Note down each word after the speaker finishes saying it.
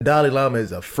Dalai Lama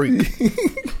is a freak.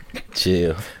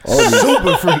 Chill.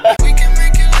 Super freak. We can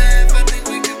make you laugh, I think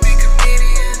we could be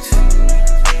comedians.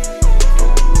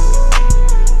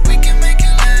 We can make you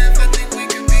laugh, I think we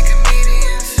could be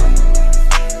comedians.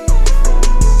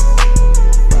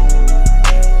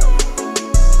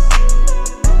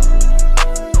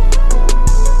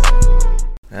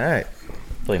 Alright.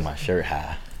 Play my shirt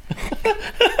high.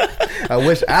 I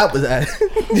wish I was at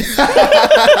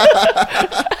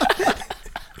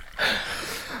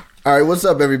All right, what's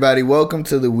up, everybody? Welcome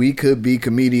to the We Could Be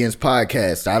Comedians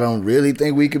podcast. I don't really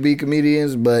think we could be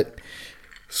comedians, but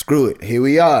screw it. Here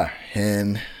we are,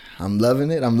 and I'm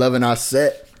loving it. I'm loving our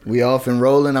set. We off and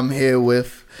rolling. I'm here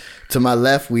with, to my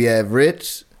left, we have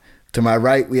Rich. To my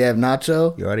right, we have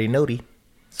Nacho. You already know the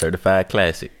Certified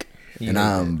classic. And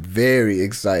I'm very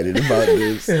excited about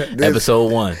this.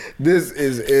 Episode 1. This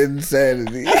is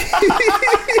insanity.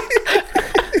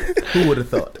 Who would have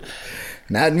thought?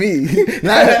 Not me.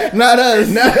 Not us.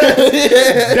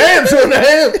 Yeah. Damn, so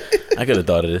damn. I could have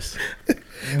thought of this.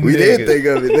 We did think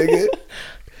of it, nigga.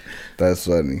 That's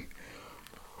funny.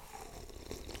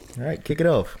 Alright, kick it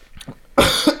off.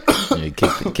 Yeah,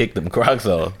 kick them Crocs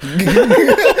off. Kick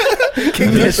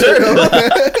that shirt off.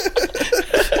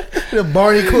 The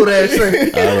Barney cool ass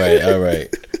shirt. All right.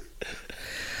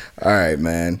 All right,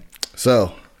 man.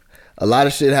 So, a lot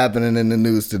of shit happening in the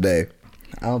news today.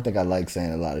 I don't think I like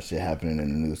saying a lot of shit happening in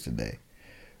the news today.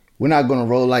 We're not going to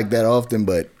roll like that often,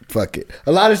 but fuck it.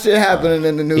 A lot of shit happening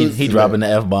in the news. He dropping the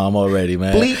F-bomb already,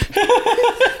 man. Bleep.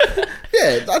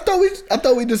 Yeah, I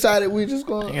thought we decided we just I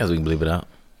going. guess we can bleep it out.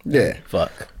 Yeah,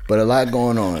 Fuck. but a lot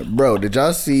going on, bro. Did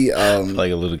y'all see?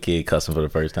 Like a little kid cussing for the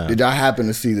first time. Did y'all happen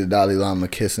to see the Dalai Lama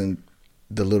kissing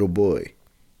the little boy?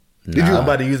 Did you? I'm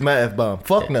about to use my F-bomb.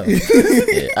 Fuck no.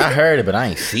 Yeah, I heard it, but I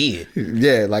ain't see it.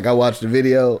 Yeah, like I watched the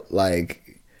video.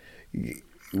 Like,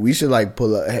 we should like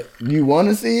pull up. You want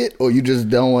to see it, or you just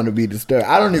don't want to be disturbed?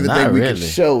 I don't even Not think we really. can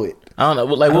show it. I don't know.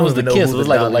 Like, I what don't was the even know kiss? who It was the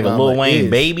like Dalai a Lil Lama Wayne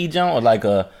is. baby joint, or like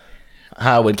a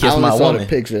how I would kiss I my only saw woman. the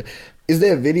picture. Is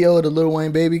there a video of the Lil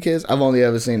Wayne baby kiss? I've only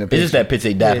ever seen the picture. It's just that picture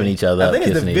they dapping each other I up, think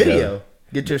it's the kissing each video. other.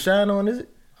 Get your shine on, is it?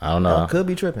 I don't know. I could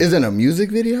be tripping. Is it a music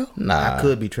video? Nah, I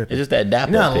could be tripping. It's just that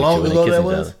dapper You know how picture long when ago they kiss that each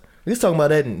was? other. We was talking about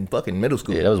that in fucking middle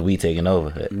school. Yeah, that was we taking over.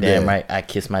 Damn Yeah. right, I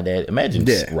kissed my dad. Imagine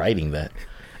Yeah. writing that.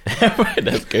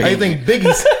 That's crazy. I think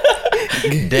Biggie's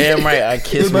Damn right, I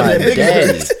kissed It was my about that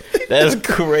daddy. That's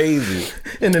crazy.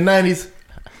 in the 90s.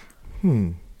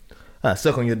 I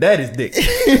suck on your daddy's dick.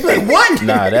 Like, what?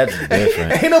 Nah, that's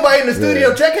different. Ain't nobody in the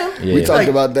studio check him? Yeah. We talked Like,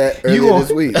 about that you earlier gon-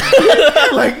 this week.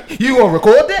 Like, you gonna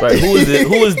record that? Right? Who is this?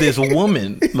 Who is this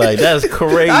woman? Like, that's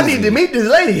crazy. I need to meet this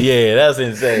lady. Yeah, that's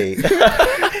insane.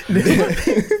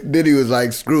 Diddy was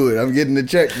like, "Screw it, I'm getting the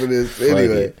check for this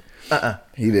anyway." it.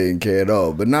 He didn't care at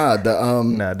all. But nah,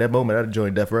 Nah, that moment I'd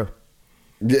join Death Row.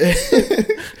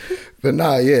 but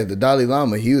nah, yeah, the Dalai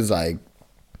Lama, he was like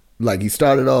he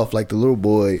started off like the little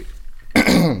boy.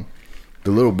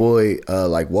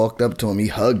 Like walked up to him, he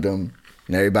hugged him,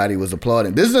 and everybody was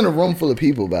applauding. This is in a room full of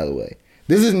people, by the way.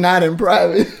 This is not in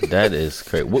private. That is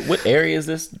crazy. What area is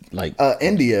this? Like,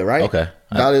 India, right? Okay.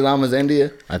 Dalai Lama's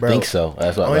India. I Bro, think so.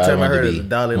 That's what Only I time I wanted heard to of be. the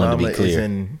Dalai wanted to Lama be is clear.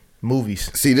 in movies.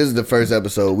 See, this is the first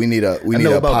episode. We need a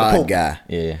know about the pod Pope. guy.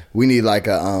 Yeah. We need like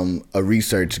a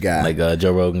research guy. Like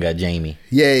Joe Rogan got Jamie.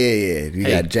 Yeah. You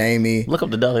Hey. got Jamie. Look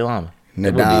up the Dalai Lama.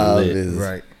 That would be Nadal lit. is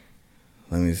Right.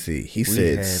 Let me see. He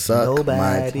said, have "Suck my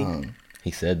nobody." tongue."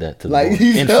 He said that to the Like boy.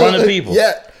 he in felt front of it. people.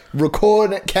 Yeah,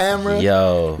 record it, camera.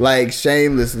 Yo, Like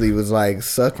shamelessly was like,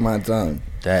 "Suck my tongue."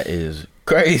 that is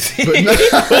crazy. But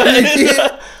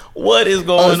no, What is oh,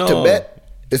 going it's on? Tibet.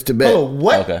 It's Tibet. Oh,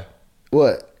 what? Okay.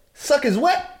 What? Suck his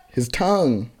what? His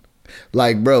tongue.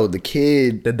 Like, bro, the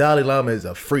kid. The Dalai Lama is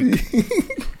a freak.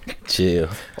 Chill.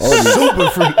 Super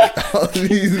freak. All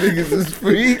these niggas is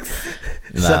freaks.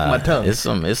 Suck my tongue. It's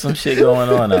some shit going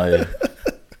on out here.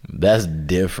 That's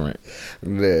different.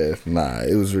 Yeah, nah,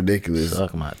 it was ridiculous.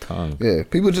 Suck my tongue. Yeah,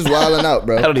 people just wilding out,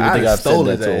 bro. I don't even I think done I've said stole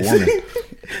that his to a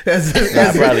ass.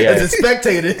 woman. Probably as a has.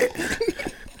 spectator.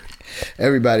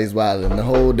 Everybody's wilding. The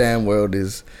whole damn world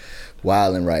is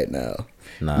wilding right now.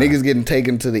 Nah. Niggas getting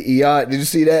taken to the ER. Did you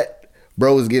see that?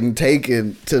 Bro was getting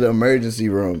taken to the emergency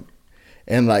room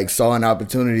and like saw an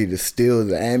opportunity to steal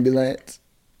the ambulance.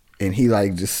 And he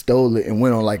like just stole it and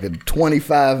went on like a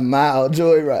 25-mile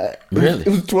joyride. Really? It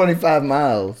was 25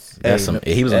 miles. That's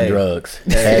he was on Hey. drugs.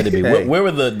 Had to be. Hey. Where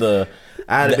were the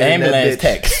I'd have been in that ambulance bitch.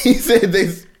 techs? He said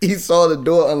he saw the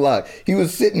door unlocked. He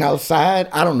was sitting outside.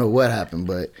 I don't know what happened,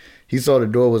 but he saw the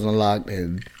door was unlocked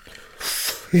and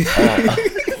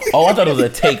Oh, I thought it was a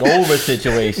takeover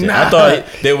situation. Nah. I thought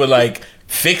they were like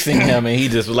fixing him, and he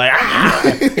just was like,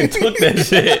 and took that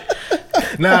shit.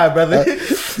 Nah, brother.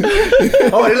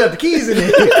 Oh, they left the keys in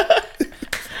there.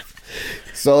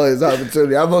 Saw his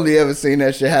opportunity. I've only ever seen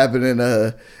that shit happen in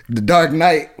The Dark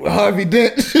Knight. Where Harvey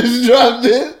Dent just dropped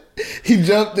in. He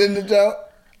jumped in the jump.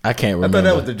 I can't I remember. thought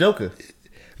that was the Joker.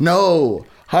 No,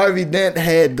 Harvey Dent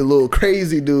had the little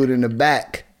crazy dude in the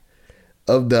back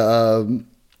of the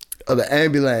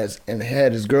ambulance and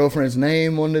had his girlfriend's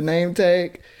name on the name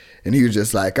tag, and he was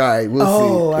just like, "All right,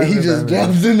 we'll see." And he just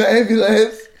jumps in the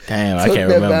ambulance. Damn, I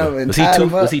can't remember.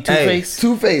 Was he Two-Face?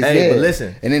 Two-Face, Hey, yeah. but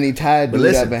listen. And then he tied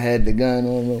dude up and had the gun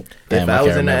on him. Damn, If I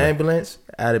was in the remember. ambulance,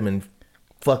 I'd have been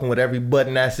fucking with every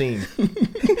button I seen.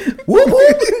 Whoop,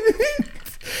 whoop.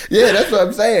 Yeah, that's what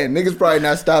I'm saying. Niggas probably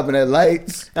not stopping at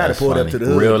lights. I'd have pulled up to the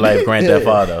hood. Real life Grand Theft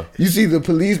Auto. You see the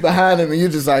police behind him, and you're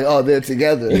just like, "Oh, they're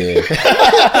together." Yeah.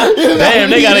 Damn,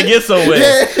 they gotta get somewhere.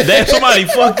 Yeah. Damn, somebody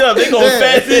fucked up. They going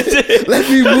fast as shit. Let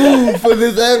me move for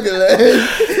this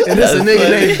ambulance. And this a nigga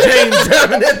named James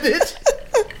driving that bitch.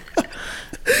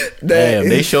 Damn,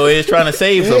 they sure is trying to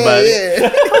save somebody. Yeah.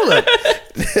 Hold up.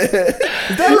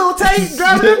 Is that little Tate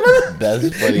driving that bitch?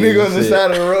 That's funny. Nigga on the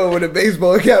side of the road with a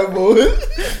baseball cap on.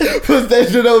 Puts that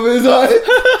shit over his heart.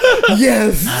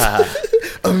 Yes.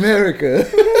 America.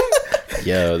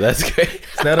 Yo, that's great.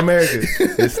 It's not America.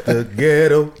 It's the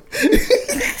ghetto.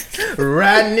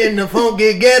 Riding in the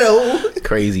funky ghetto.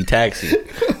 Crazy taxi.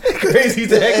 Crazy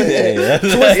taxi. Yeah, that's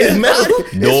It's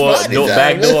metal. door,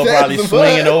 back door probably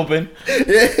swinging open.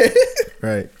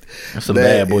 Right. That's some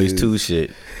That Bad Boys is- 2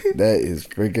 shit. That is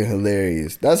freaking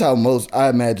hilarious. That's how I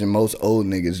imagine most old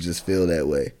niggas just feel that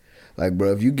way. Like,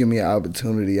 bro, if you give me an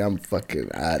opportunity, I'm fucking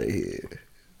out of here.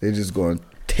 They're just going to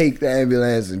take the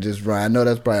ambulance and just run. I know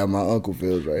that's probably how my uncle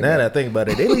feels right Now now. that I think about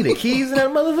it, they leave the keys in that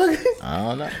motherfucker. I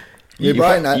don't know. You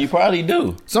probably not. You probably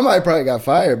do. Somebody probably got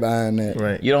fired behind that.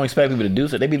 Right. You don't expect people to do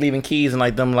so. They be leaving keys in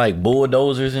like them like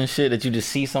bulldozers and shit that you just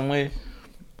see somewhere.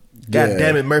 God Yeah.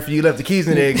 damn it, Murphy, you left the keys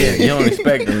in there again. You don't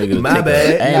expect them niggas to My take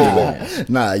bad. an ambulance.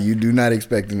 Nah, you do not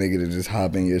expect a nigga to just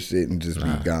hop in your shit and just be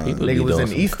gone. people- Nigga be was doing in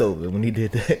some- Eastover when he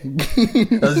did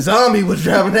that. A zombie was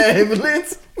driving that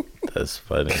ambulance. That's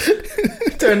funny.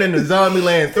 Turned into Zombie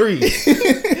Land 3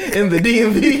 in the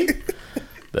DMV.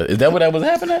 Is that what that was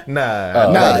happening? Nah. Oh. Nah,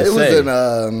 about to it was say. in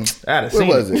I'd have where seen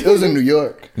was it? It was in New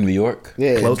York. New York?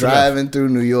 Yeah, Close driving through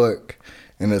New York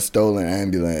in a stolen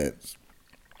ambulance,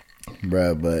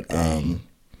 bruh. But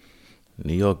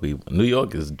New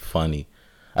York is funny.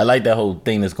 I like that whole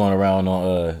thing that's going around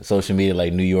on social media,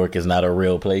 like New York is not a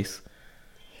real place.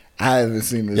 I haven't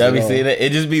seen this. Y'all at be all. seeing that?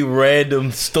 It just be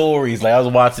random stories. Like I was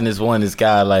watching this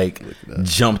guy like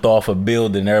jumped off a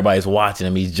building. Everybody's watching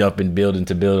him. He's jumping building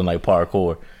to building like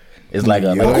parkour. It's like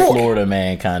a York? Florida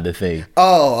man kind of thing.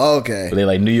 Oh, okay. But they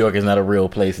like New York is not a real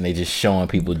place, and they just showing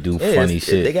people do funny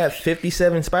shit. They got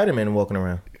 57 Spider-Man walking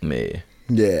around. Man,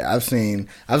 Yeah, I've seen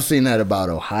that about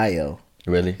Ohio.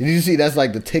 really? Did you see that's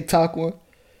like the TikTok one?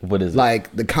 What is it?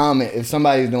 Like the comment, if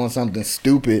somebody's doing something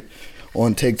stupid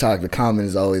on TikTok, the comment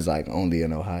is always like only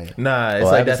in Ohio. Nah, it's Oh,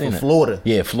 I like haven't that's seen from it. Florida.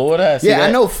 Yeah, Florida. See Yeah, I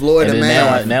that? know Florida, And then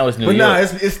man. Now it's New But York. nah,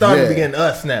 it's starting Yeah. to begin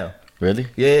us now. Really?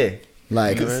 Yeah.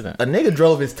 Like, Never heard that. A nigga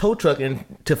drove his tow truck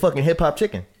into fucking Hip Hop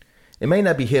Chicken. It may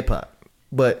not be hip hop,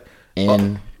 but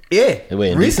And yeah,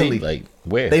 wait, in recently DC? Like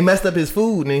where? they messed up his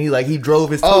food and he drove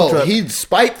his tow oh, truck. he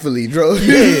spitefully drove.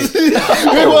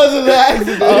 It wasn't an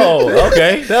accident. Oh,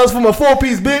 okay. That was from a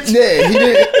 4-piece bitch.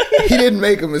 Yeah, he didn't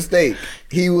make a mistake.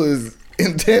 He was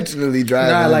intentionally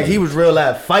driving. Nah, like he was real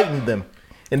life fighting them,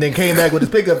 and then came back with his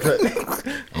pickup truck.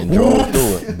 And drove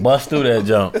through it. Bust through that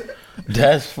jump.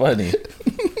 That's funny.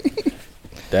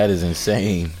 That is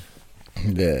insane.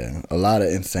 Yeah, a lot of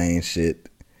insane shit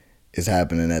is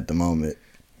happening at the moment.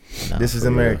 Nah, This is for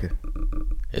real. America.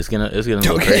 It's gonna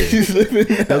go crazy.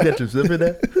 Don't get your slipper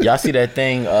there. Y'all see that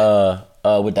thing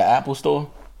with the Apple store?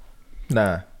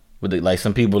 Nah. With like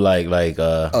some people like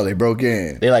Oh, they broke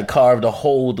in. they like carved a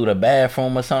hole through the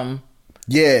bathroom or something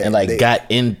Yeah, and like they- got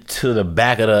into the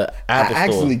back of the Apple I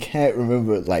store. actually can't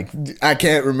remember. Like, I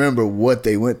can't remember what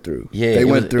they went through. Yeah, they it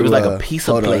went was, through. it was like a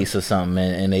pizza hold on. place or something,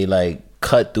 and they like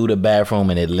cut through the bathroom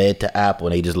and it led to Apple,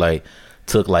 and they just like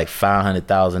took like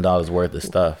 $500,000 worth of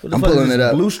stuff. What the I'm fuck is pulling this, it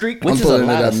up. Blue Streak? Which I'm is a pulling it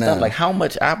lot up of stuff. now. Like, how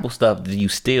much Apple stuff did you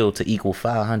steal to equal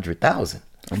 500,000?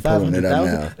 I'm pulling it up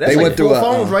now. That's They like went through 4 a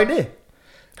phones right there.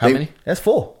 How They- many? That's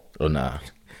 4. Oh nah,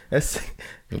 That's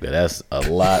okay, that's a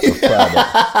lot of product.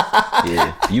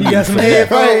 Yeah, you got some forget-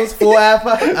 headphones, 4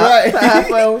 iPhones, Right.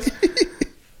 iPhones.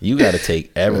 You got to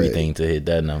take everything to hit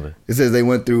that number. It says they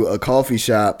went through a coffee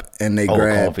shop and they Oh, a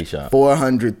grabbed coffee shop.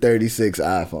 436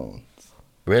 iPhones.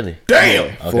 Really? Damn.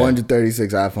 Okay.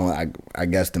 436 iPhone. I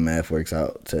guess the math works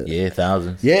out to Yeah,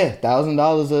 thousands. yeah,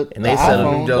 $1,000 And they sell them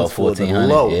iPhone. jokes About for the 1400.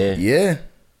 low. Yeah. Yeah.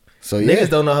 So yeah, Niggas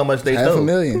don't know how much they stole.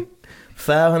 $500,000.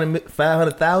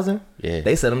 500,000. Yeah.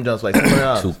 They sell them jumps like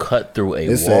 $200. To cut through a It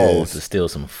wall says- to steal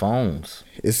some phones.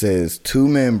 It says 2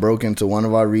 men broke into one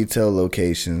of our retail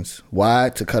locations. Why?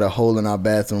 To cut a hole in our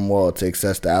bathroom wall to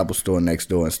access the Apple store next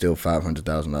door and steal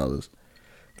 $500,000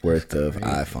 worth of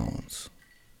iPhones.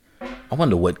 I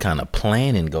wonder what kind of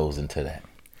planning goes into that.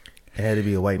 It had to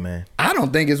be a white man. I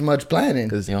don't think it's much planning.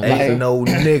 Because You know, ain't like- no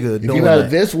nigga If doing you have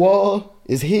that. this wall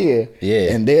is here,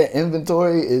 Yeah. and their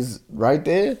inventory is right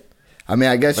there. I mean,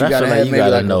 I guess But you I gotta feel like have you maybe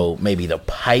gotta like know maybe the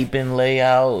piping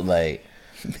layout, like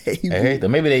maybe.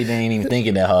 everything. Maybe they ain't even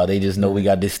thinking that hard. They just know we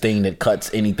got this thing that cuts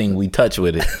anything we touch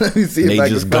with it. Let me see And if they I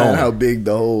can just find going. how big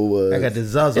the hole was. I got the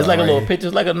Zaza. It's like a right little here. picture.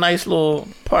 It's like a nice little,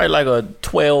 probably like a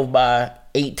 12 by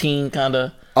 18 kind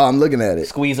of Oh, I'm looking at it.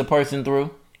 squeeze a person through.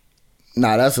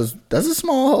 Nah, that's a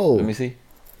small hole. Let me see.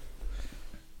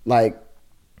 Like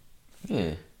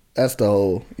Yeah, that's the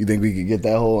hole. You think we could get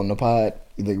that hole in the pod?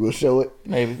 You think we'll show it?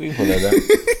 maybe we can pull that up.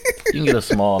 You can get a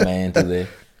small man through there.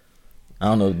 I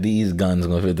don't know if these guns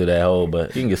gonna fit through that hole,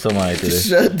 but you can get somebody through there.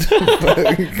 Shut the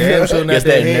fuck Damn, up. sure not Guess that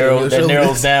that head.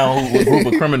 narrows down who, what group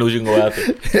of criminals you can go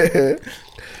after.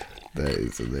 That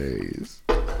is hilarious.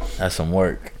 That's some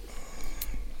work.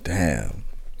 Damn.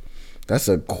 That's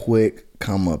a quick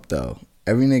come up though.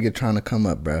 Every nigga trying to come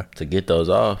up, bro. To get those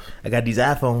off. I got these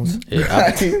iPhones.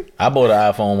 Yeah, I bought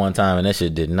an iPhone one time and that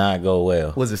shit did not go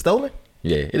well. Was it stolen?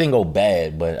 Yeah, it didn't go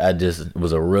bad, but I just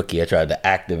was a rookie. I tried to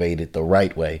activate it the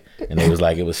right way, and it was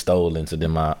like it was stolen. So then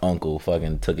my uncle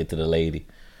fucking took it to the lady.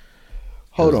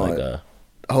 Hold It was on. like,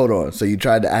 Hold on. So you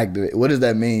tried to activate. What does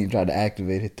that mean? You tried to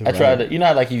activate it? I tried to, you know,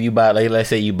 how, like if you buy, like let's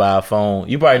say you buy a phone,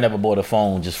 you probably never bought a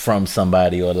phone just from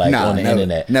somebody or like Nah, on the never-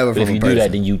 internet. never But from if a you do that,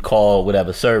 person. then you'd call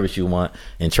whatever service you want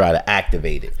and try to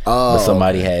activate it. Oh, but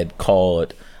somebody had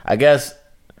called. I guess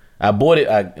I bought it.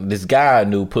 This guy I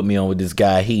knew put me on with this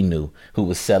guy he knew who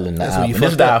was selling the That's when you iPhone.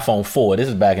 This is the fucked iPhone 4. This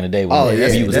is back in the day when Oh, yeah.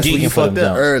 he was That's when you geeking for them fucked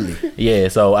up jumps. early. Yeah,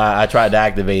 so I tried to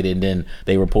activate it, and then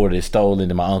they reported it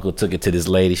stolen, and my uncle took it to this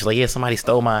lady. She's like, yeah, somebody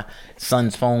stole my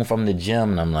son's phone from the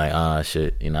gym. And I'm like,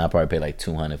 shit. You know, I probably paid like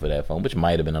 $200 for that phone, which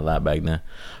might have been a lot back then.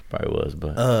 Probably was,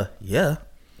 but Yeah.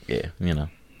 yeah, you know.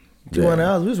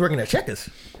 $200. We was working at Checkers.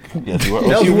 Yes, you were-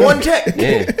 That was one check.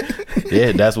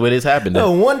 Yeah, that's where this happened. That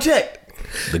was one check.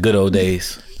 The good old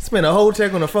days. Spent a whole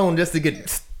check on the phone just to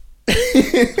get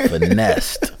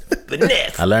Finessed.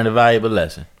 I learned a valuable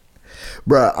lesson.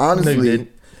 Bruh, No, you honestly,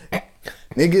 didn't.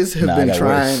 niggas have Nah, I been got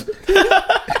trying.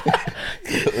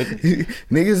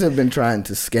 Niggas have been trying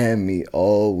to scam me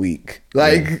all week.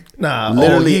 Like, Nah, all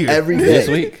literally year. every day. This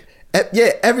week?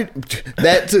 Yeah,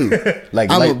 that too. Like,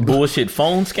 I'm like a- bullshit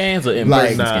phone scams or in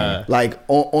like, person scams? like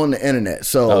on the internet.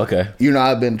 So, Oh, okay. you know,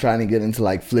 I've been trying to get into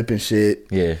like flipping shit.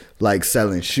 Yeah. Like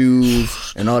selling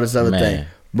shoes and all this other Man. thing.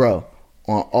 Bro,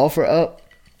 on OfferUp,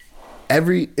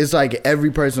 it's like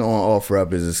every person on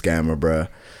OfferUp is a scammer, bro.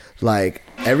 Like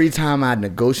every time I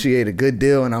negotiate a good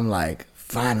deal and I'm like,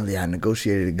 finally I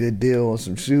negotiated a good deal on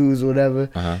some shoes or whatever.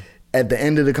 Uh-huh. At the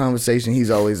end of the conversation, he's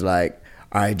always like,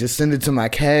 all right, just send it to my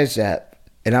Cash App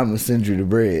and I'm gonna send you the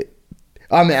bread.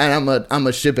 I mean, and I'm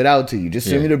gonna ship it out to you. Just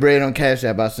send Yeah. me the bread on Cash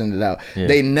App. I'll send it out. Yeah.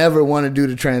 They never want to do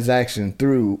the transaction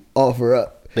through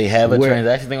OfferUp. They have a Where-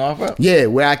 transaction thing offer up? Yeah,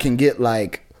 where I can get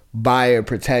like buyer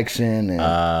protection and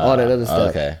all that other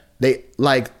stuff. okay. They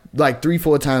like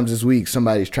 3-4 times this week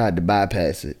somebody's tried to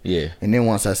bypass it. Yeah. And then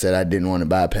once I said I didn't want to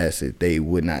bypass it, they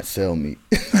would not sell me.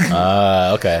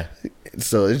 Okay.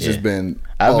 So it's just Yeah. been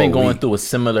I've been all going week. through a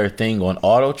similar thing on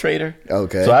Auto Trader.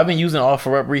 Okay. So I've been using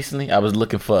OfferUp recently. I was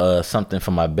looking for something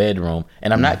for my bedroom,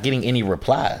 and I'm not getting any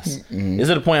replies. Is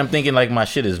it a point I'm thinking like my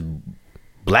shit is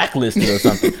blacklisted or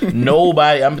something?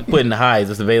 Nobody. I'm putting highs.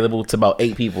 It's available to about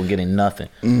 8 people, getting nothing.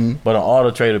 But on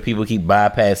Auto Trader, people keep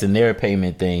bypassing their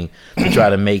payment thing to try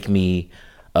to make me.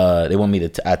 They want me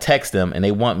to. I text them, and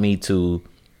they want me to.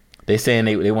 They saying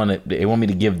they want me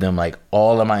to give them like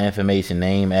all of my information,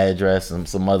 name, address, and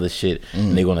some other shit,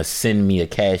 and they're gonna send me a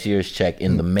cashier's check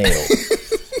in the mail.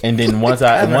 And then once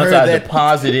I haven't heard that.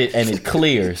 deposit it and it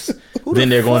clears, then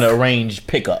they're going to arrange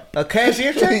pickup. A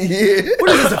cashier check? Yeah. What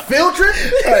is this, a field trip?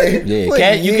 Like, Yeah,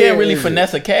 what you year can't really is it?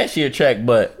 finesse a cashier check,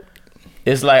 but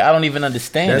it's like I don't even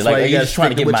understand That's it. Like, why are you you gotta just trying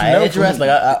to stick get to what my you know. address? Like,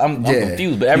 I'm Yeah.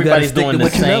 confused. But gotta everybody's stick doing to the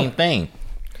what you same know. thing.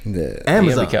 Yeah. You gotta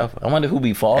Amazon. be careful. I wonder who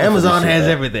be falling. Amazon for this has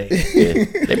shit, everything. though.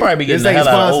 Yeah. They probably be This getting the ain't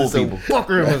hell out of old sponsored, so people. fuck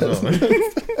Amazon.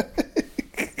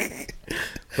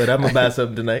 But I'm gonna buy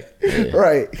something tonight.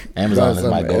 Right. Amazon Buy is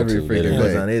my something every go-to, freaking literally. day.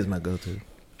 Amazon is my go-to.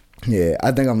 Yeah,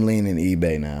 I think I'm leaning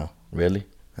eBay now. Really?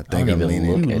 I think I'm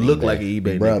leaning. You look like an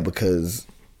eBay Bro, nigga. because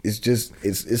it's just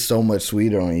it's so much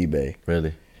sweeter on eBay.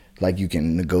 Really? Like you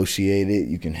can negotiate it,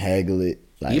 you can haggle it.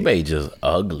 Like, eBay just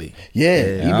ugly. yeah, I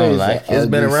eBay don't is like an it. It's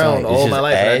been ugly around site. all It's just my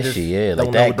life, I just ashy, yeah. don't Like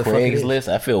know that what the fuck it is. Craigslist,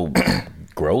 I feel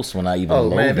gross when I even Oh,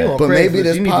 load man, if you that. want But maybe Craigslist,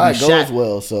 this you need to pod be goes shot.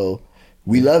 well, so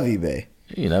we love eBay.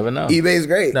 You never know. eBay's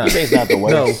great. Nah. eBay's not the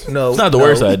worst. No, It's not the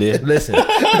worst idea. Listen,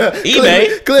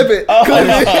 eBay. Clip it. Oh, Clip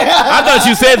it. I thought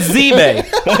you said Z-Bay.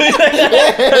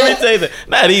 Let me tell you that.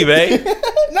 Not eBay.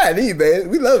 Not eBay.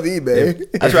 We love eBay.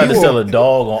 I tried to sell a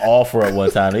dog on OfferUp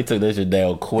one time. They took that shit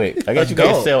down quick. I guess you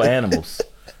can't dog? sell animals.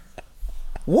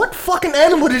 what fucking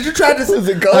animal did you try to? Was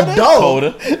it Coda? A dog.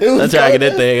 Coda. I try to get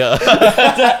that thing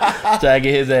up. Try to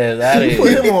get his ass out of Put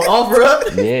here. him on offer up.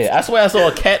 Yeah, I swear I saw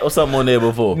a cat or something on there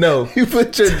before. No. You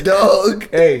put your dog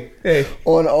Hey,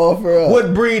 on offer up.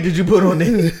 what breed did you put on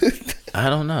there? I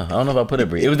don't know. I don't know if I put a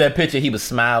breed. It was that picture. He was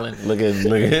smiling, looking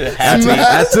happy.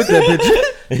 I took that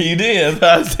picture. You did. That's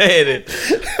what I'm saying it.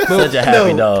 Such a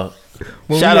happy dog.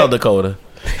 When Shout we out had- Dakota.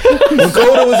 When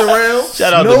Coda was around,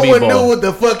 Shout out no to one Meatball. knew what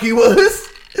the fuck he was.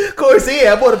 Corey said,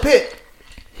 "Yeah, I bought a pit."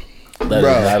 That is Bro,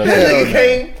 not a That hell nigga no.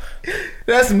 came.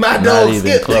 That's my Not dog.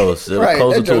 even Skip. close. It was Right,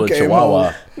 closer that to a joke came Chihuahua.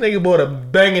 home. Nigga bought a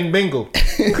banging bingle.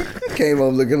 Came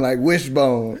home looking like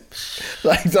Wishbone.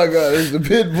 Like talking about it's the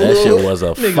pit bull. That shit was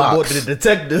a Nigga bought fox. the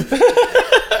detective.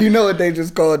 You know what they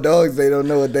just call dogs? They don't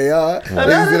know what they are. They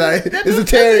just be like, it's a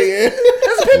terrier.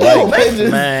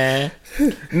 Like, man.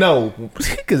 No,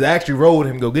 because I actually rode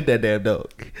him go get that damn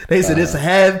dog. They said it's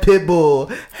half pit bull,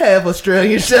 half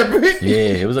Australian Shepherd. Yeah,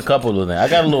 it was a couple of them. I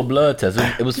got a little blood test.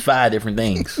 It was 5 different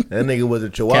things. That nigga was a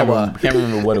Can't Chihuahua.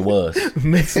 remember what it was.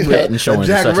 Mixed with Pet a insurance is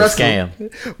Jack such Russell. a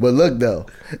scam. But look though,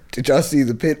 did y'all see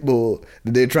the pit bull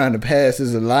that they're trying to pass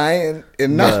as a lion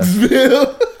in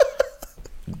Knoxville?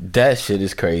 That shit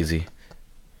is crazy.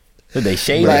 Did they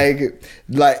shade it?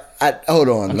 Hold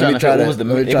on. I'm Let me try what to. was the,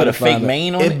 let me they try put to a fake find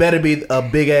mane on It it? better be a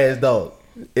big ass dog.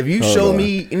 If you Hold show on.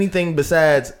 me anything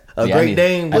besides a Yeah, I Great need-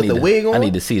 Dane I with need a to- wig on, I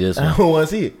need to see this I one. don't want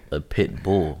to see it. A pit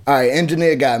bull. All right,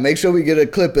 engineer guy. Make sure we get a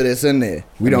clip of this in there.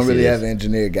 We Let me don't see really this. have an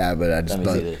engineer guy, but I just Let me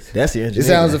thought see this. That's the engineer. it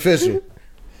sounds guy. official.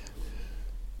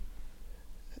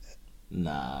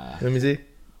 Nah. Let me see.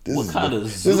 This What is kind the- of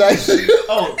This zoo? is actually,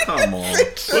 Oh, come on.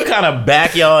 What kind of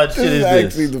backyard shit this is is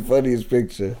actually this? the funniest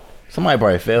picture Somebody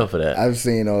probably fell for that. I've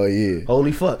seen all year.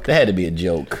 Holy fuck. That had to be a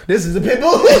joke. This is a pit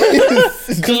bull.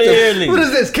 Clearly. What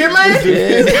is this, Kinland?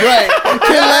 Yeah.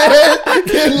 Right.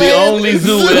 The only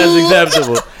zoo where that's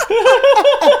acceptable.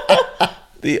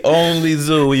 The only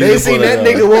zoo where you They can seen pull that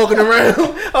it nigga off. walking around.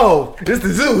 Oh, this the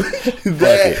zoo.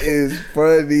 That is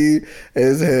funny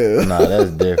as hell. Nah,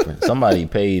 that's different. Somebody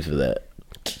paid for that.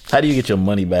 How do you get your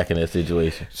money back in that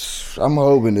situation? I'm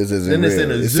hoping this isn't Then it's real.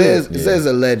 in a It zoo. says Yeah. it says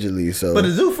allegedly. So But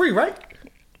the zoo free, right?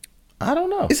 I don't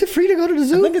know. is it free to go to the I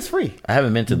zoo? think it's free. I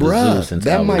haven't been to the Bruh, zoo since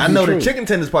that I was. might I be know true. the chicken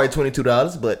tender's probably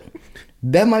 $22, but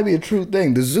That might be a true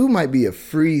thing. The zoo might be a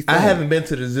free thing. I haven't been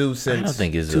to the zoo since don't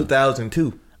think it's zoo.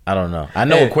 2002. I don't know. I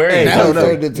know Hey, aquarium. hey, Now no, it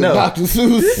turned into no. Dr.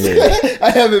 Seuss. Yeah. I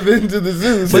haven't been to the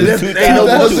zoo But since that's, ain't no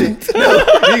 2000. bullshit. No,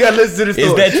 you gotta listen to the Is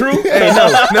story. that true? Hey,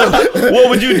 no. What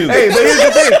would you do? Hey, but here's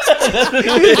the thing.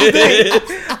 Here's the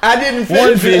thing. I didn't finish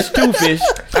One it. fish, 2 fish.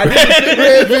 I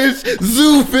didn't Redfish,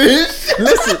 zoo fish.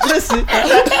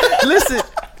 listen.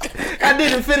 I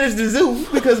didn't finish the zoo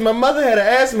because my mother had an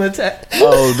asthma attack.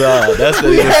 Oh no, that's the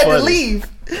We even had to funny. leave.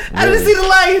 I didn't see the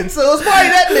lion, so it was probably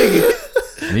that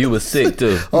nigga. You was sick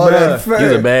too. All that Bruh. fur. You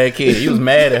was a bad kid. You was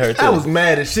mad at her too. I was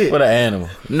mad as shit. What an animal.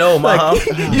 No, mom. You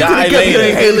could Die have kept your later.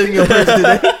 inhaler in your purse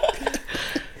today.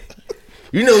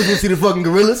 You know who's gonna see the fucking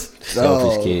gorillas?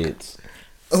 Selfish Oh. kids.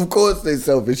 Of course they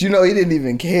selfish. You know, he didn't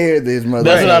even care that his mother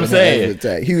That's had what I'm an saying.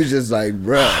 asthma attack. He was just like,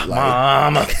 bruh, like,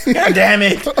 Mom, God damn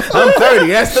it. I'm 30.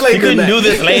 That's still ain't You couldn't good do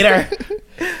this later.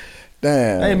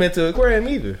 damn. I ain't been to an aquarium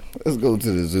either. Let's go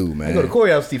to the zoo, I man. go to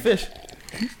Corey House to see fish.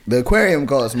 The aquarium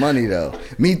costs money though.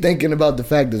 Me thinking about the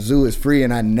fact the zoo is free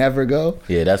and I never go.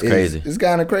 Yeah, that's crazy. It's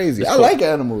kind of crazy. I cool. like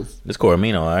animals. This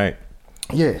Coromino, all right.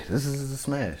 Yeah, this is a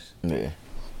smash. Yeah.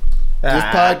 This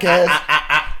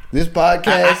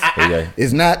podcast There you go.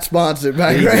 is not sponsored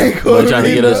by you go. Greg We're trying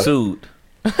to get Corino. us sued.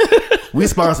 We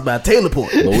sponsored by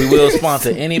Taylorport. But we will sponsor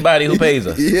anybody who pays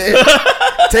us. Yeah,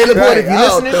 Taylorport, Right, if you I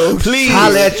don't listening, know. please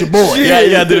holler at your boy. You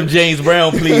gotta do them James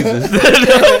Brown pleases.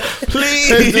 let's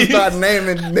Please. just start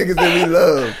naming niggas that we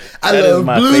love. I That is love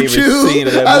my Blue favorite Chew. scene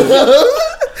of that I movie. love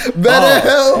Better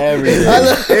Help. everything. I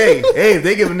love. Hey, if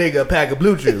they give a nigga a pack of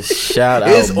blue chews, Shout out.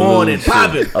 It's Blue on and Chew.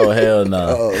 popping. Oh, hell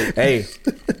no. hey,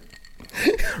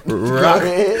 rock,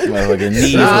 Motherfucking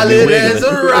knees will be solid as a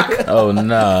wiggling. rock. Oh,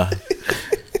 nah.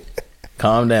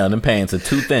 Calm down. Them pants are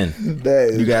too thin. That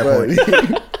is You got a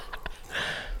funny.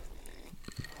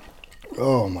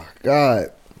 Oh my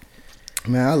god,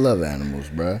 man, I love animals,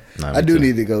 bro. Nah, I me do too.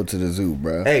 need to go to the zoo,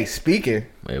 bro. Hey, speaking,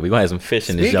 Yeah, we gonna have some fish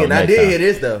in this joint I next did time. hear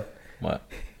this though. What?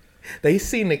 They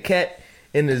seen the cat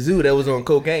in the zoo that was on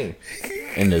cocaine.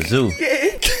 In the zoo.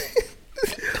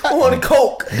 On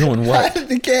coke. Doing How what? did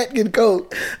the cat get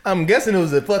cold? I'm guessing it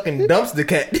was a fucking dumpster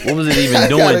cat. What was it even I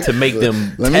doing gotta- to make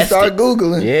them Let me test start it?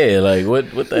 googling. Yeah, like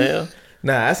what the hell?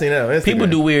 Nah, I seen that on Instagram. People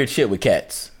do weird shit with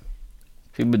cats.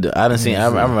 People do. I done seen. I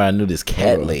remember I knew this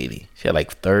cat lady. She had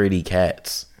like 30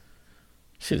 cats.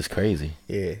 Shit is crazy.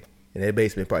 Yeah. And that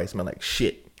basement probably smell like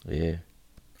shit. Yeah.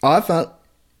 Oh, I found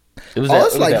It was Oh, that,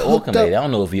 it's it was like that hooked Orca lady. up- I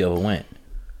don't know if you ever went.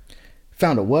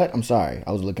 a what? I'm sorry,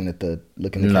 I was looking at the Nah,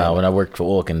 cat. when I worked for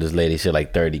Orca, this lady, she had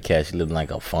like 30 cats. She lived in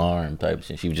like a farm type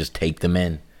shit. She would just take them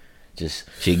in. Just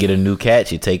she'd get a new cat.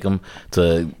 She'd take them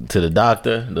to the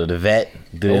doctor, the vet,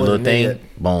 do their little wasn't there thing.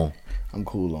 Boom. I'm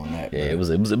cool on that. Yeah, bro.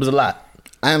 it was a lot.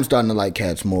 I am starting to like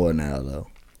cats more now though,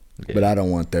 but I don't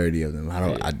want 30 of them. I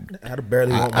don't. I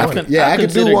barely want I one. can- Yeah, I could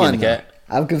consider do one. getting a cat.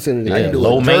 I've considered it. Yeah, can do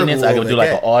low a maintenance. gerbil I could over do a like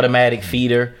an cat. automatic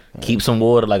feeder, keep some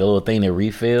water, like a little thing that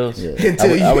refills.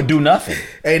 Until I you- would do nothing.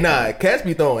 Hey, nah, cats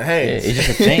be throwing Yeah, hands. it's just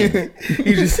a thing.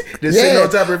 You just sitting on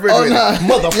top of the refrigerator.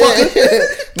 Motherfucker. Yeah.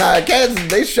 Nah, cats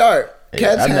they sharp.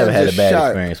 Cats I've never hands had are a bad sharp.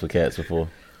 experience with cats before.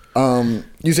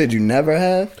 You said you never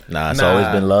have? Nah, it's Nah. always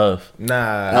been love.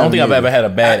 Nah. I don't think I've ever had a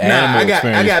bad animal I got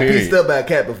experience. period. pieced up by a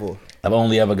cat before. I've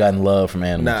only ever gotten love from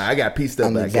animals. Nah, I got pieced up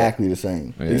I'm by exactly the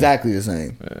same. Yeah. Exactly the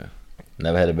same.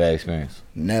 Never had a bad experience.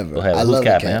 Never. Go ahead. I Who's love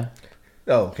cat, a cat. man? a cat.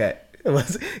 Oh, cat.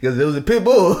 Because it was a pit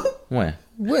bull. When?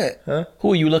 What?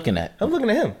 Who are you looking at? I'm looking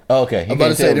at him. Oh, okay. I'm about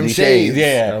to say them these shades.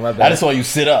 Yeah. Oh, my bad. I just saw you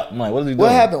sit up. I'm like, what is he doing?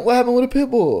 What happened? What happened with a pit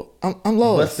bull? I'm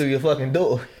lost. Bust through your fucking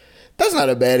door. That's not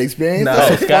a bad experience. Nah,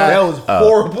 That's, Sky? that was Oh.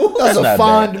 horrible. that's a not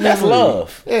fond bad. memory. That's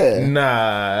love. Yeah,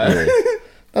 Nah.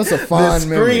 that's a The fond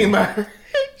scream. memory.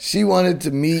 She wanted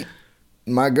to meet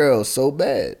my girl so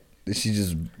bad that she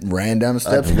just ran down the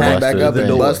steps, just ran bust back through up, the and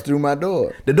door. bust through my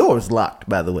door. The door was locked,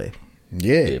 by the way.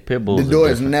 Yeah, Yeah, pit bulls the are door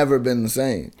has different. never been the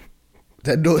same.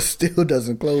 That door still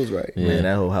doesn't close right. Yeah. Man,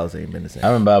 that whole house ain't been the same. I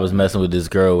remember I was messing with this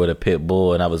girl with a pit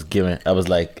bull, and I was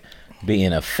like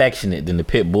being affectionate. Then the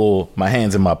pit bull, my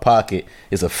hands in my pocket,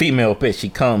 it's a female pit. She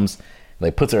comes,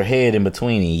 like puts her head in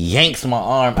between and yanks my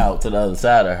arm out to the other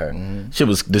side of her. She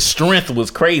was the strength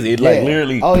was crazy. It like Yeah.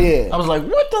 literally. Oh, yeah. I was like,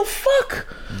 what the fuck?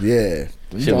 Yeah,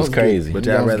 Shit was crazy. But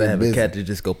you y'all don't rather get have busy. a cat to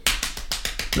just go.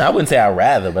 No, I wouldn't say I'd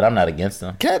rather, but I'm not against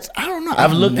them. Cats. I don't know.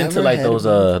 I've looked into never like had those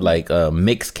a-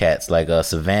 mixed cats, like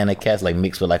savannah cats, like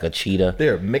mixed with like a cheetah.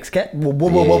 They're a mixed cat? Yeah.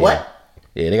 What?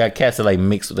 Yeah, they got cats that like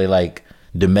mixed. They like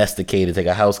domesticated. Take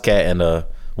a house cat and a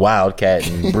wild cat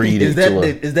and breed Is it to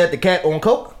a that the cat on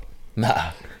coke?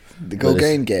 nah. the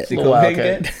cocaine cat. See, Little wild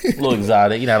cocaine cat, little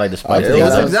exotic. You know, like the spice. Yeah, It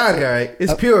was that was- exotic, all right.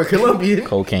 It's pure Colombian.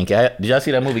 Cocaine cat. Did y'all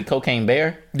see that movie Cocaine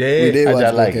Bear? Yeah. We did How'd watch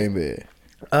y'all like Cocaine Bear.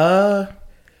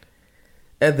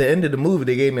 At the end of the movie,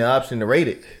 they gave me an option to rate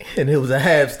it, and it was a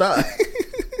half star.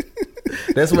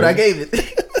 That's what I gave it.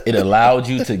 It allowed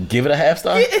you to give it a half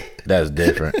star. That's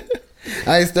different.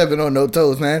 I ain't stepping on no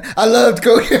toes, man. I loved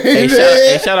Cocaine Hey,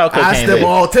 Bear. shout out Cocaine I step Bear.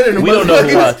 on all 10 of them We don't know who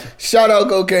motherfuckers. watched. Shout out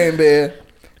Cocaine Bear.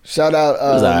 Shout out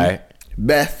was alright.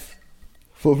 Beth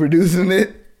for producing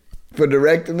it, for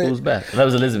directing it. Who was Beth? That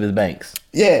was Elizabeth Banks.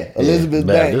 Yeah, Elizabeth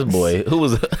Banks. This boy. Who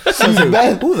was? She's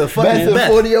Beth. Who the fuck Beth is the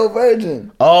Beth? 40-year-old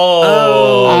virgin.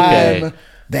 Oh, okay. I'm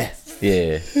Beth.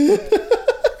 Yeah.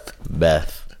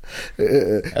 Beth.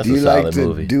 That's Do a you solid like to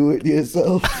movie. do it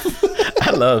yourself?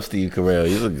 I love Steve Carell.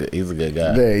 He's a good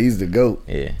guy. Yeah, he's the GOAT.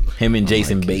 Yeah. Him and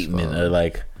Jason Bateman are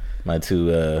like my two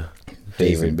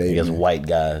favorite, I guess, Bateman. white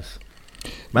guys.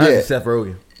 Mine's Yeah. Seth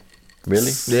Rogen.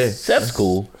 Really? Yeah. Seth's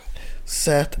cool.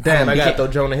 Seth. Damn, I He gotta can't- throw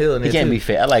Jonah Hill in He there can't too. be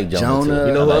fair. I like Jonah, Jonah. too.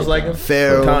 You know who I else like him?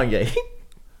 Jonah. Pharrell.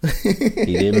 Kanye.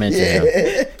 He did mention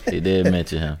him. He did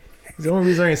mention him. The only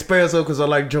reason I ain't spare so because I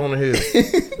like Jonah Hill.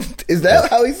 Is that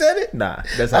how he said it? Nah,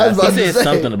 that's I how I was He about said to said say.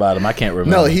 something about him. I can't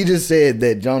remember. No, he just said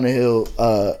that Jonah Hill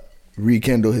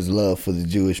rekindled his love for the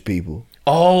Jewish people.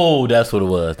 Oh, that's what it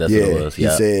was. That's what it was. he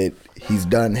Yeah. said he's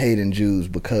done hating Jews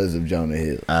because of Jonah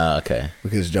Hill. Okay.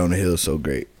 Because Jonah Hill's so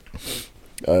great.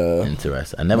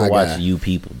 Interesting. I never my watched guy. You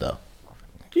People though.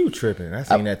 You tripping. I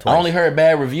seen that twice. I only heard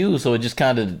bad reviews, so it just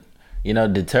kind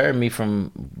of, deterred me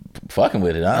from fucking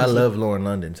with it. I Honestly. love Lauren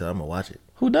London, so I'm gonna watch it.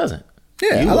 Who doesn't?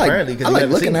 Yeah, You I like, apparently, 'cause I you like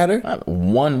haven't looking seen at her.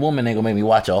 One woman ain't gonna make me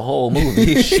watch a whole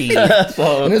movie. Shit.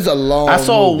 And it's a long I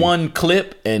saw movie. one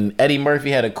clip and Eddie Murphy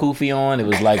had a kufi on. It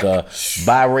was like a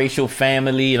biracial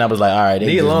family, and I was like, all right, they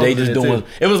Nia just, Long they was just in it, doing. too.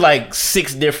 It was like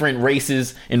 6 different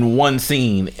races in one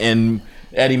scene, and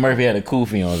Eddie Murphy had a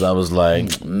kufi on. So I was like,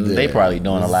 they probably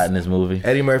doing a lot in this movie.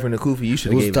 Eddie Murphy and the Koofy, you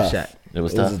should It have was gave it a tough. shot. It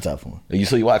was It was tough. a tough one.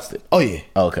 You watched it? Oh yeah,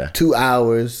 Oh, okay. 2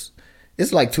 hours.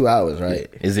 It's like 2 hours, right?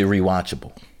 Is it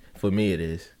rewatchable? For me, it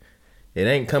is. It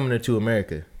ain't coming to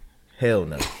America. Hell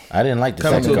no. I didn't like the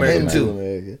Coming second to Coming America to too.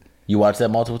 America. You watched that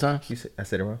multiple times? I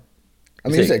said it wrong. I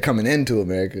mean, you said coming into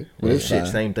America. But it's Shit,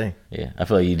 fine. same thing. Yeah, I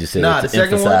feel like you just said Nah, it the to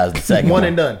second emphasize one. the second one one.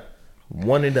 and done.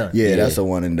 One and done. Yeah, that's a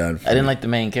one and done. I didn't like the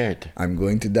main character. I'm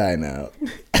going to die now.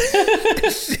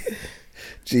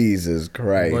 Jesus I'm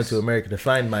going Christ. to America to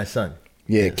find my son.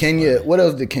 Yeah, Kenya. What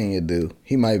else did Kenya do?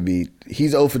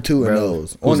 He's 0 for 2 in Bro,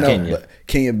 those. who's Kenya? But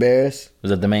Kenya Barris, Was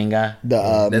that the main guy?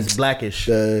 That's Blackish.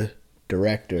 the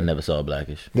director, I never saw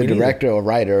Blackish. the Me neither. director or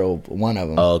writer or one of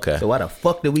them. Oh, okay. So why the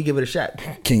fuck did we give it a shot?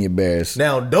 Kenya Barris.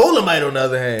 Now Dolomite, on the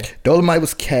other hand, Dolomite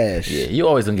was cash. Yeah, you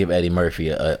always gonna give Eddie Murphy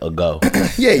a go.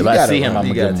 Yeah, you if I gotta see him, run. I'm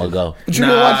You gonna give got him a to. go. But you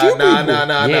don't watch you people.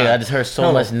 Yeah, I just heard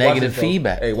so much negative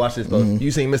feedback. Hey, watch this, bro.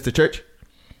 You seen Mr. Church?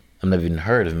 I've never even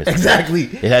heard of Mr. Exactly.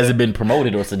 It hasn't been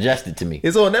promoted or suggested to me.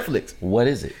 It's on Netflix. What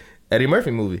is it? Eddie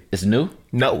Murphy movie. It's new.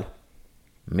 No.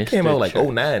 Mr. Came out like Church.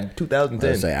 09,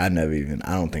 2010.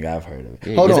 I don't think I've heard of it.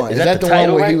 Yeah, Hold is on, it- is is that that the the one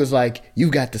title, where he right? was like,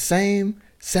 "You got the same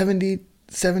 70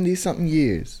 something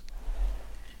years"?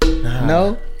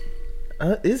 No,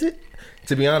 Is it?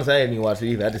 To be honest, I didn't even watch it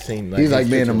either. I just seen he's like his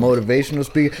being a picture. motivational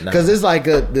speaker because it's like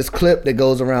this clip that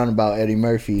goes around about Eddie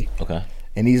Murphy, Okay.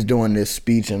 and he's doing this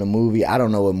speech in a movie. I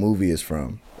don't know what movie it's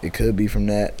from. It could be from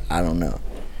that. I don't know.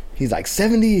 He's like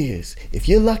 70 years. If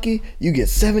you're lucky, you get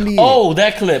 70 years. Oh,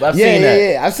 that clip. I've yeah, seen that.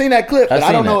 yeah. I've seen that clip, but I've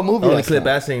I don't seen know that. what movie The only that's clip from.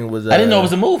 I seen was I didn't know it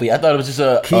was a movie. I thought it was just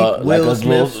a Keep like Will a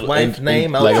Smith's little- wife's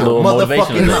name out like a your little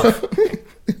motherfucking motivational. mouth.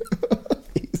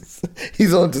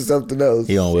 He's on to something else.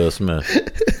 He on Will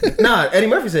Smith. Nah, Eddie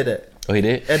Murphy said that Oh, he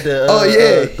did. at the Oh,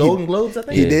 yeah. Golden Globes, I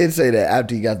think. He did say that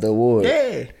after he got the award.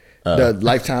 Yeah. The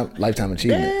lifetime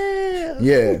achievement.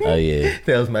 Yeah. Oh yeah.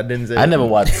 That was my Denzel. I never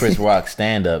watched Chris Rock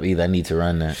stand up either. I need to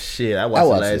run that. Shit, I watched,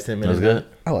 watched the last it. 10 It was minutes.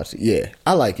 good. I watched it. Yeah,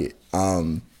 I like it.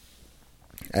 I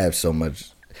have so much.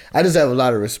 I just have a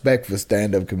lot of respect for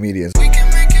stand-up comedians. We can